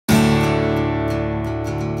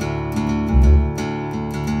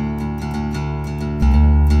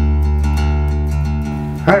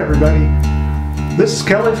Hi everybody, this is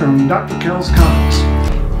Kelly from Dr. Kel's Comics,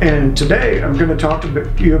 and today I'm going to talk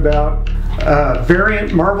to you about a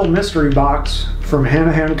variant Marvel Mystery Box from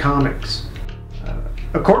Hanahan Comics.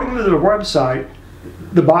 According to the website,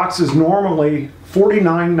 the box is normally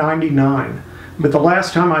 $49.99, but the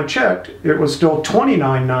last time I checked it was still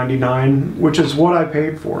 $29.99, which is what I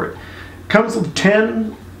paid for it. It comes with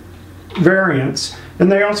 10 variants, and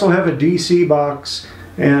they also have a DC box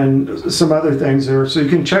and some other things there, so you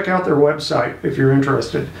can check out their website if you're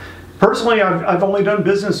interested. Personally, I've only done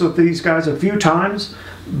business with these guys a few times,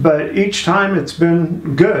 but each time it's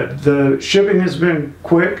been good. The shipping has been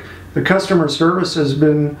quick, the customer service has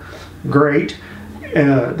been great.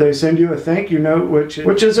 They send you a thank you note, which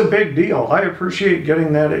is a big deal. I appreciate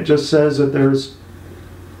getting that. It just says that there's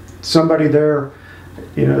somebody there,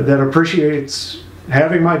 that appreciates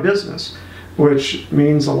having my business, which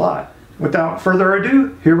means a lot. Without further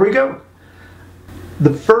ado, here we go.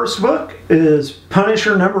 The first book is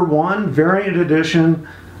Punisher #1, Variant Edition.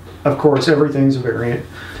 Of course, everything's a variant.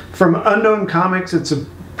 From Unknown Comics, it's a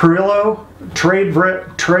Perillo trade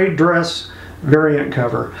dress variant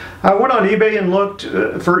cover. I went on eBay and looked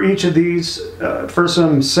for each of these for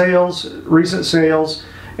some sales, recent sales,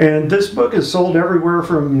 and this book is sold everywhere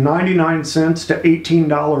from 99 cents to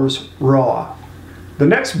 $18 raw. The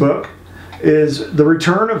next book is The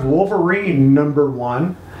Return of Wolverine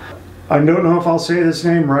 #1. I don't know if I'll say this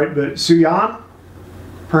name right, but Suyan,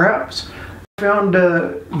 perhaps. I found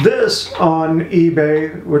this on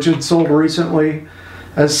eBay, which had sold recently,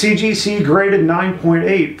 as CGC graded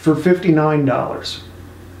 9.8 for $59.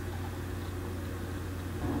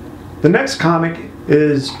 The next comic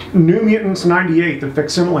is New Mutants '98, the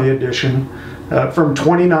facsimile edition from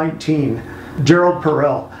 2019, Gerald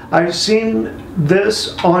Perel. I've seen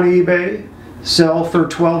this on eBay sell for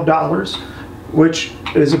 $12, which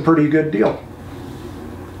is a pretty good deal.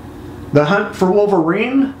 The Hunt for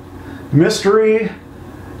Wolverine Mystery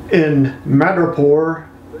in Madripoor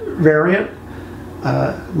variant,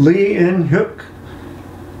 Lee In-hyuk.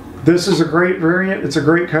 This is a great variant. It's a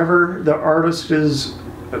great cover. The artist is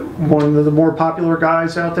one of the more popular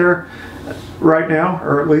guys out there right now,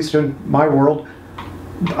 or at least in my world.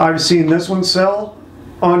 I've seen this one sell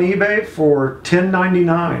on eBay for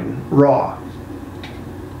 $10.99 raw.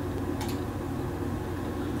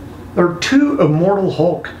 There are two Immortal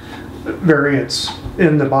Hulk variants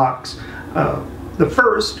in the box. The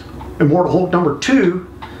first, Immortal Hulk #2,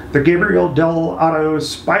 the Gabriel Del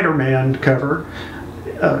Spider-Man cover,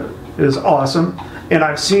 is awesome, and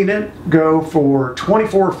I've seen it go for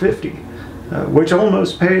 $24.50, which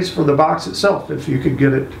almost pays for the box itself if you could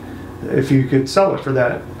get it, if you could sell it for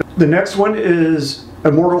that. The next one is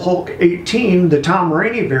Immortal Hulk 18, the Tom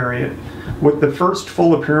Rainey variant, with the first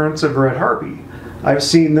full appearance of Red Harpy. I've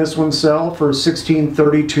seen this one sell for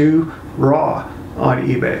 $16.32 raw on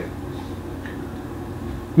eBay.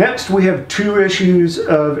 Next, we have two issues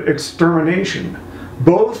of Extermination.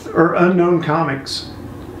 Both are Unknown Comics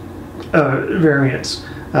variants,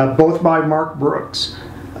 both by Mark Brooks.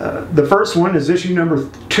 The first one is issue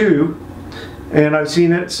 #2, and I've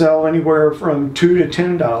seen it sell anywhere from $2 to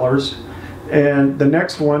 $10. And the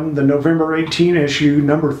next one, the November 18 issue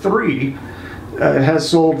 #3, has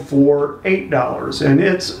sold for $8, and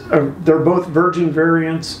they're both Virgin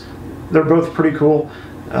variants. They're both pretty cool.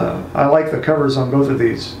 I like the covers on both of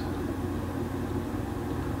these.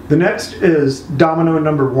 The next is Domino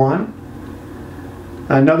 #1,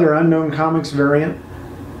 another Unknown Comics variant.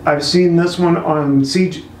 I've seen this one on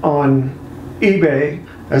eBay,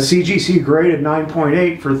 a CGC graded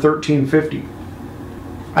 9.8 for $13.50.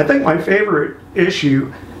 I think my favorite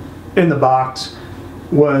issue in the box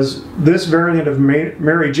was this variant of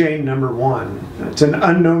Mary Jane #1. It's an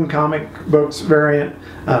Unknown Comic Books variant,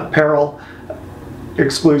 Peril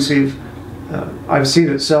exclusive. I've seen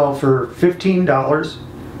it sell for $15.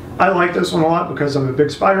 I like this one a lot because I'm a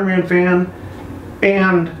big Spider-Man fan,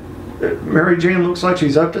 and Mary Jane looks like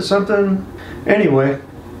she's up to something. Anyway,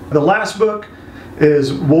 the last book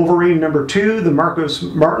is Wolverine #2, the Marcos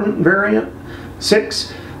Martin variant,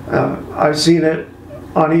 6. I've seen it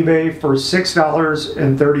on eBay for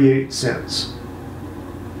 $6.38.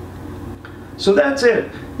 So that's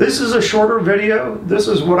it. This is a shorter video. This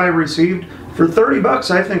is what I received. For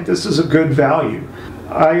 $30, I think this is a good value.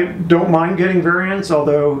 I don't mind getting variants,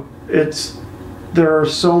 although there are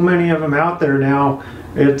so many of them out there now,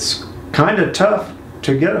 it's kind of tough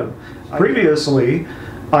to get them. Previously,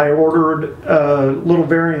 I ordered a little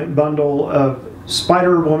variant bundle of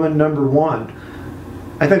Spider-Woman #1.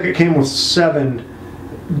 I think it came with 7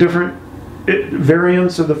 different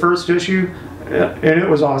variants of the first issue, and it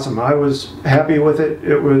was awesome. I was happy with it.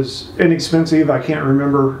 It was inexpensive. I can't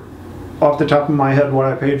remember off the top of my head what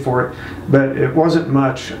I paid for it, but it wasn't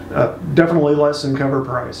much. Definitely less than cover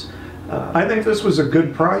price. I think this was a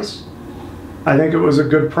good price. I think it was a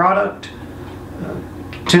good product.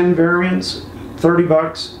 10 variants, 30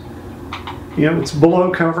 bucks. You know, it's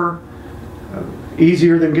below cover.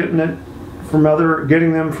 Easier than getting them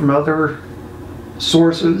from other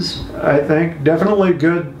sources, I think. Definitely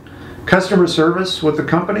good customer service with the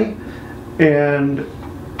company, and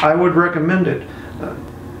I would recommend it.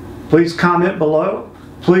 Please comment below.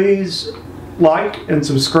 Please like and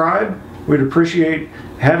subscribe. We'd appreciate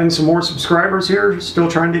having some more subscribers here. Still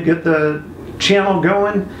trying to get the channel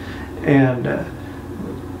going and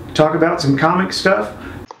talk about some comic stuff.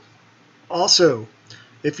 Also,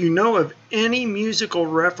 if you know of any musical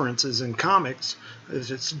references in comics, if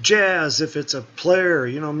it's jazz, if it's a player,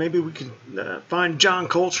 you know, maybe we can find John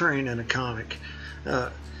Coltrane in a comic,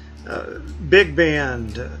 big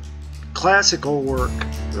band, classical work,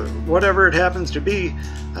 whatever it happens to be,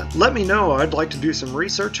 let me know. I'd like to do some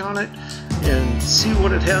research on it and see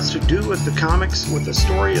what it has to do with the comics, with the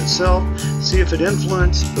story itself, see if it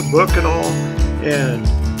influenced the book at all, and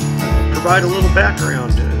provide a little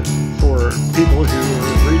background for people who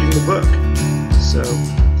are reading the book. So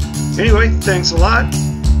anyway, thanks a lot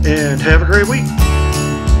and have a great week.